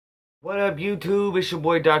What up, YouTube? It's your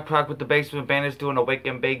boy Doc Proc with the Basement Bandits doing a wake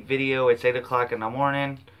and bake video. It's 8 o'clock in the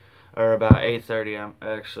morning, or about 8:30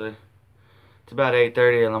 actually. It's about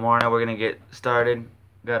 8:30 in the morning. We're going to get started.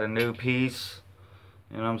 Got a new piece.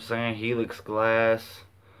 You know what I'm saying? Helix glass.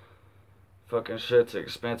 Fucking shit's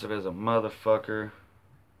expensive as a motherfucker.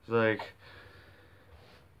 It's like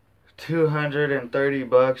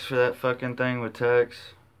 $230 for that fucking thing with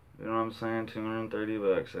tax. You know what I'm saying?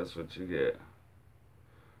 $230. That's what you get.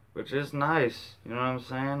 Which is nice, you know what I'm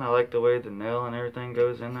saying? I like the way the nail and everything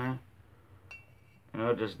goes in there. You know,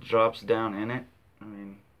 it just drops down in it. I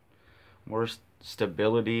mean, more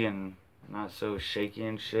stability and not so shaky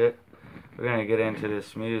and shit. We're gonna get into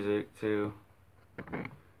this music too.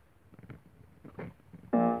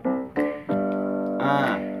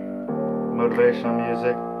 Motivational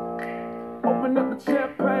music. Open up the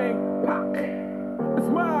champagne, pop. It's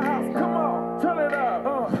my house, come on, turn it up.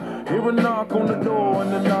 Hear a knock on the door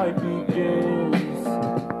and the night begins.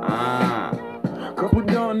 Cause we've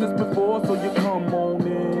done this before, so you come on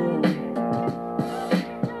in.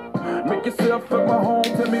 Make yourself at my home,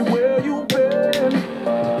 tell me where you been.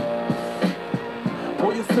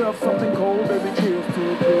 Pour yourself something cold, baby, cheers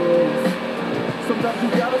to this. Sometimes you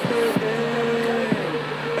gotta stay in,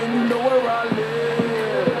 and you know where I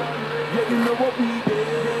live. Yeah, you know what we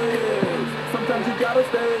is. Sometimes you gotta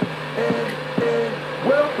stay in.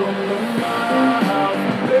 Welcome to my house,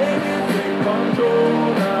 baby, take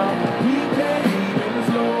control now. We can't even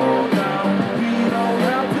slow down. We don't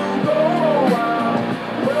have to go out.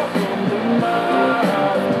 Welcome to my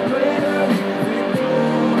house, play the music too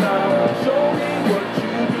loud. Show me what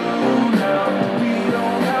you do now. We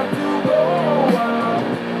don't have to go out.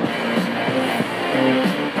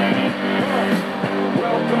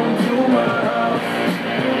 Welcome to my house.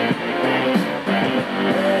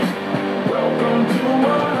 Welcome to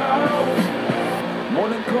my house.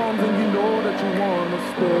 Morning comes and you know that you wanna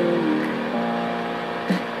stay.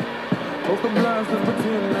 Close the blinds, let's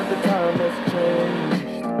pretend that the time has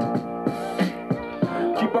changed.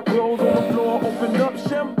 Keep our clothes on the floor, open up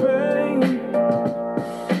champagne.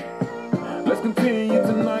 Let's continue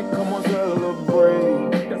tonight, come on,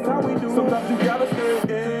 celebrate. That's how we do. Sometimes you gotta stay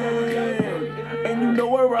in, and you know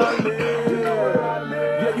where I live.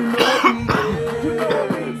 Yeah, you know what we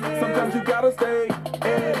is. Sometimes you gotta stay in.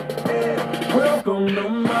 Welcome to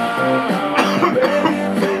my house, baby,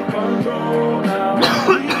 take control now.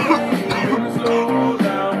 We can't even slow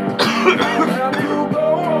down. We don't have to go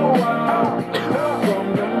out. Welcome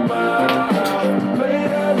to my house, play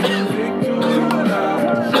that music too loud.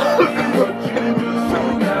 Show me what you do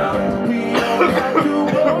now. We don't have to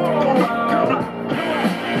go out.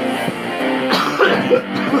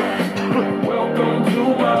 Welcome to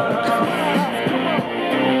my house.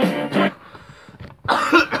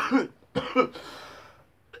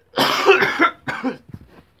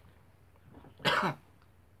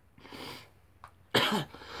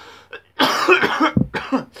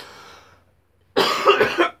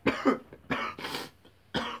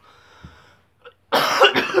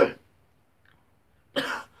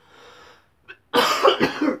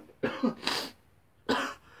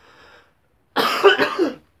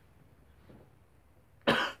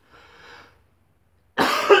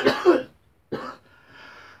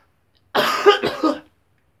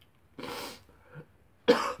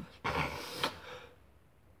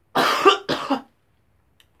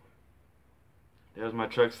 There's my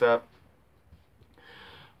truck stop.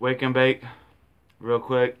 Wake and bake real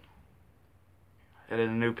quick. Edit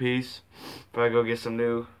a new piece. Probably go get some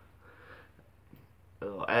new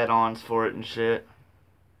little add-ons for it and shit.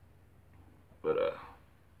 But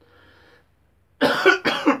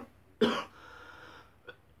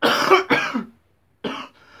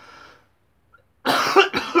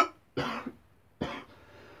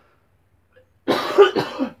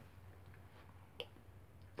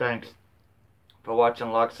thanks for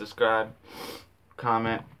watching. Like, subscribe,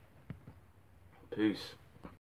 comment. Peace.